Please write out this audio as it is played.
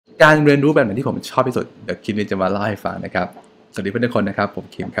การเรียนรู้แบบไหนที่ผมชอบที่สุดเดี๋ยวคลิปนี้จะมาเล่าให้ฟังนะครับสวัสดีเพื่อนทุกคนนะครับผม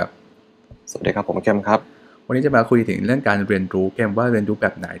คิมครับสวัสดีครับผมเข้มครับวันนี้จะมาคุยถึงเรื่องการเรียนรู้เข้มว่าเรียนรู้แบ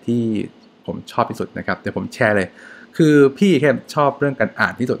บไหนที่ผมชอบที่สุดนะครับเดี๋ยวผมแชร์เลยคือพี่เข้มชอบเรื่องการอ่า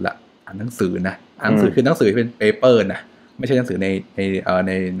นที่สุดละอ่านหนังสือนะอ่านหนังสือคือหนังสือที่เป็นเปเปอร์นะไม่ใช่หนังสือ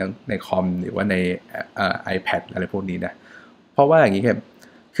ในคอมหรือว่าในiPad อะไรพวกนี้นะเพราะว่าอย่างนี้เข้ม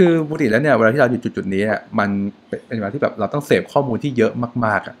คือปกติแล้วเนี่ยเวลาที่เราอยู่จุดๆนี้มันเป็นเวลาที่แบบเราต้องเสพข้อมูลที่เยอะม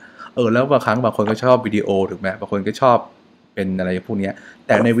ากๆแล้วบางครั้งบางคนก็ชอบวิดีโอถูกไหมบางคนก็ชอบเป็นอะไรพวกนี้แ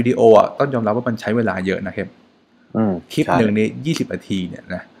ต่ในวิดีโอต้องยอมรับว่ามันใช้เวลาเยอะนะครับคลิปหนึ่งนี่20 นาทีเนี่ย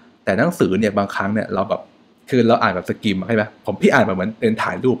นะแต่หนังสือเนี่ยบางครั้งเนี่ยเราแบบคือเราอ่านแบบสกิมใช่ไหมพี่อ่านแบบเหมือนเป็นถ่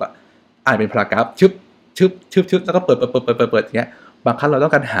ายรูปอ่านเป็นพารากราฟชึบแล้วก็เปิดอย่างเงี้ยบางครั้งเราต้อ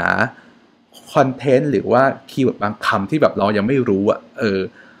งการหาคอนเทนต์หรือว่าคีย์เวิร์ดบางคำที่แบบเรายังไม่รู้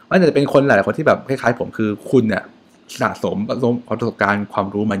มันจะเป็นคนหลายคนที่แบบคล้ายๆผมคือคุณเนี่ยสะสมประสบการณ์ความ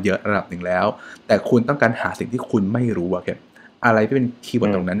รู้มาเยอะระดับหนึ่งแล้วแต่คุณต้องการหาสิ่งที่คุณไม่รู้ครับอะไรที่เป็นคีย์เวิร์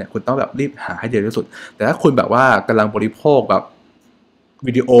ดตรงนั้นเนี่ยคุณต้องแบบรีบหาให้เร็วที่สุดแต่ถ้าคุณแบบว่ากำลังบริโภคแบบ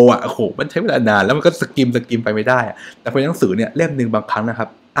วิดีโอโอ้โหมันใช้เวลานานแล้วมันก็สกิมไปไม่ได้แต่พอหนังสือเนี่ยเล่มนึงบางครั้งนะครับ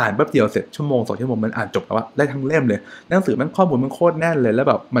อ่านแป๊บเดียวเสร็จชั่วโมง2 ชั่วโมงมันอ่านจบแล้วได้ทั้งเล่มเลยหนังสือมันข้อมูลมันโคตรแน่นเลยแล้ว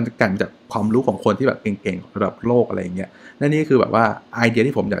แบบมันกันจากความรู้ของคนที่แบบเก่งๆระดับโลกอะไรอย่างเงี้ยนี่คือแบบว่าไอเดีย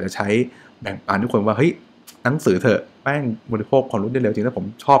ที่ผมอยากจะใช้แบ่งปันทุกคนว่าเฮ้ยหนังสือเถอะแม่งบริโภคความรู้ได้เร็วจริงแล้วผม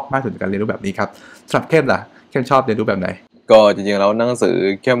ชอบมากถึงการเรียนรู้แบบนี้ครับสำหรับเข้มล่ะเข้มชอบเรียนรู้แบบไหนก็จริงๆแล้วหนังสือ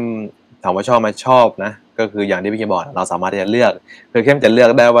เข้มถามว่าชอบไหมชอบนะก็คืออย่างที่พี่เข้มบอกเราสามารถที่จะเลือกคือเข้มจะเลือก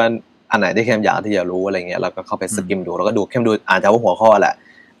ได้ว่าอันไหนที่เข้มอยากที่จะรู้อะไรเงี้ยเราก็เข้าไปสกิมดูแล้วก็ดูเข้มดูอ่านจากหัวข้อแหละ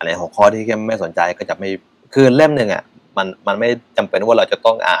อันไหนหัวข้อที่เข้มไม่สนใจก็จะไม่คือเล่มนึงมันไม่จำเป็นว่าเราจะ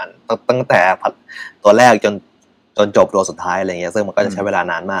ต้องอ่านตั้งแต่ตัวแรกจนจบตัวสุดท้ายอะไรเงี้ยซึ่งมันก็จะใช้เวลา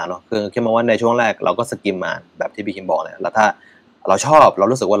นานมากเนาะคือเข้มมองว่าในช่วงแรกเราก็สกิมอ่านแบบที่พี่เข้มบอกเนี่ยแล้วถ้าเรา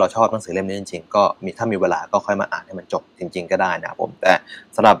รู้สึกว่าเราชอบหนังสือเล่มนี้จริงๆก็ถ้ามีเวลาก็ค่อยมาอ่านให้มันจบจริงๆก็ได้นะครับผมแต่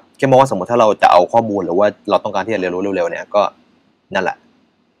สำหรับแค่มองว่าสมมติถ้าเราจะเอาข้อมูลหรือว่าเราต้องการที่จะเรียนรู้เร็วๆเนี่ยก็นั่นแหละ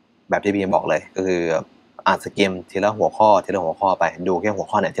แบบที่พี่บอกเลยก็คืออ่านสกิมทีละหัวข้อไปดูแค่หัว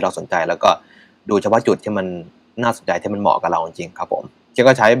ข้อไหนที่เราสนใจแล้วก็ดูเฉพาะจุดที่มันน่าสนใจที่มันเหมาะกับเราจริงๆครับผมแค่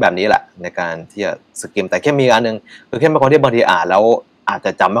ก็ใช้แบบนี้แหละในการที่จะสกิมแต่แค่มีอันนึงคือแค่เป็นคนที่บางทีอ่านแล้วอาจจ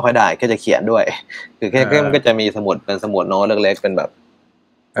ะจำไม่ค่อยได้แค่จะเขียนด้วยคือแค่มันก็จะมีสมุดเป็นสมุดโน้ตเล็กๆเป็นแบบ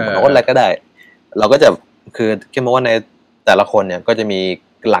โน้ตอะไรก็ได้เราก็จะคือคิดว่าในแต่ละคนเนี่ยก็จะมี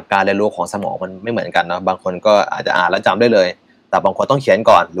หลักการเรียนรู้ของสมองมันไม่เหมือนกันเนาะบางคนก็อาจจะอ่านแล้วจำได้เลยแต่บางคนต้องเขียน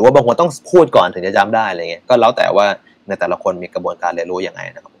ก่อนหรือว่าบางคนต้องพูดก่อนถึงจะจำได้อะไรเงี้ยก็แล้วแต่ว่าในแต่ละคนมีกระบวนการเรียนรู้ยังไง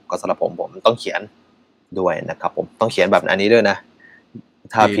นะครับก็สำหรับผมต้องเขียนด้วยนะครับผมต้องเขียนแบบอันนี้ด้วยนะ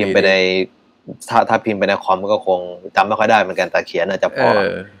ถ้าพิมพ์ไปในพิมพ์ไปในคอมก็คงจำไม่ค่อยได้เหมือนกันแต่เขียนจะ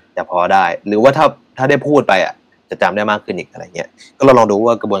พอได้หรือว่าถ้าได้พูดไปจะจำได้มากขึ้นอีกอะไรเงี้ยก็ลองดู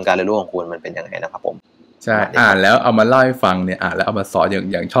ว่ากระบวนการเรียนรู้ของคุณมันเป็นยังไงนะครับผมใช่อ่านแล้วเอามาเล่าให้ฟังเนี่ยอ่านแล้วเอามาสอน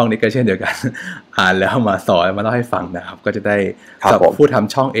อย่างช่องนี้ก็เช่นเดียวกันอ่านแล้วเอามาสอนมาเล่าให้ฟังนะครับก็จะได้สำหรับผู้ท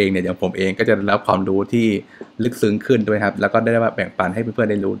ำช่องเองเนี่ยอย่างผมเองก็จะได้รับความรู้ที่ลึกซึ้งขึ้นด้วยครับแล้วก็ได้มาแบ่งปันให้เพื่อน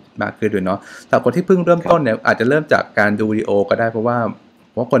ๆได้รู้มากขึ้นด้วยเนาะสำหรับคนที่เพิ่งเริ่มต้นเนี่ยอาจจะเริ่มจากการดูวิดีโอก็ได้เพราะว่า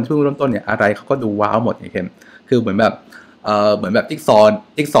คนที่เพิ่งเริ่มต้นเนี่ยอะไรเขาก็ดูว้าวหมดอย่างเช่นคือเหมือนแบบจิ๊กซอ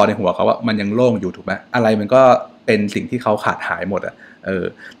ว์ในหัวเขาว่ามันยังโล่งอยู่ถูกไหมอะไรมันก็เป็นสิ่งที่เขาขาดหายหมด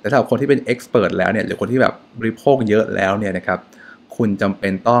แต่ถ้าคนที่เป็นเอ็กซ์เพิร์ทแล้วเนี่ยหรือคนที่แบบบริโภคเยอะแล้วเนี่ยนะครับคุณจำเป็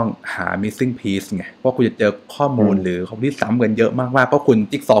นต้องหา missing piece ไงเพราะคุณจะเจอข้อมูลหรือข้อมูลที่ซ้ำกันเยอะมากๆเพราะคุณ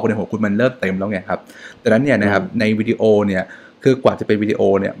จิ๊กซอว์คนในหัวคุณมันเริ่มเต็มแล้วไงครับดังนั้นเนี่ยนะครับในวิดีโอเนี่ยคือกว่าจะเป็นวิดีโอ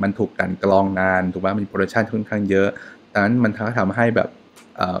เนี่ยมันถูกกันกรองนานถูกไหมมันมีโปรดักชันค่อนข้างเยอะดังนั้นมันทำให้แบบ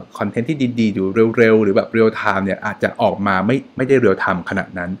คอนเทนต์ที่ดีๆอยู่เร็วๆหรือแบบเรียลไทม์เนี่ยอาจจะออกมาไม่ได้เรียลไทม์ขนาด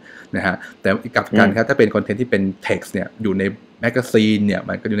นั้นนะฮะแต่กับการครับถ้าเป็นคอนเทนต์ที่เป็น text เนี่ยอยู่ในแมกกาซีนเนี่ย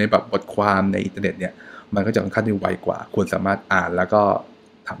มันก็อยู่ในแบบบทความในอินเทอร์เน็ตเนี่ยมันก็จะค่อนข้างที่ไวกว่าคุณสามารถอ่านแล้วก็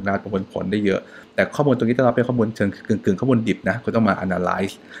ทำงานประมวลผลได้เยอะแต่ข้อมูลตรงนี้ต้องเป็นข้อมูลเชิงกึ่งข้อมูลดิบนะคุณต้องมา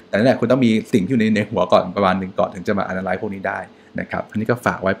analyze แต่นั่นแหละคุณต้องมีสิ่งที่อยู่ในหัวก่อนประมาณนึงก่อนถึงจะมา analyze พวกนี้ได้นะครับอันนี้ก็ฝ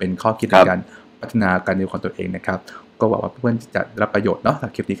ากไว้เป็นข้อคิดในการพัฒนาการเรียนของตัวเองนะครับก็หวังว่าเพื่อนจะรับประโยชน์เนาะจา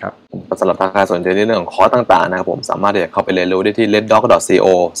กคลิปนี้ครับสำหรับทางการสนใจในเรื่องของคอร์สต่างๆนะครับผมสามารถที่จะเข้าไปเรียนรู้ได้ที่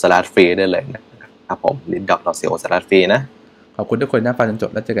reddoc.co/free ได้เลยนะครับผม reddoc.co/free นะขอบคุณทุกคนที่ฟังจนจ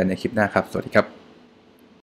บแล้วเจอกันในคลิปหน้าครับสวัสดีครับ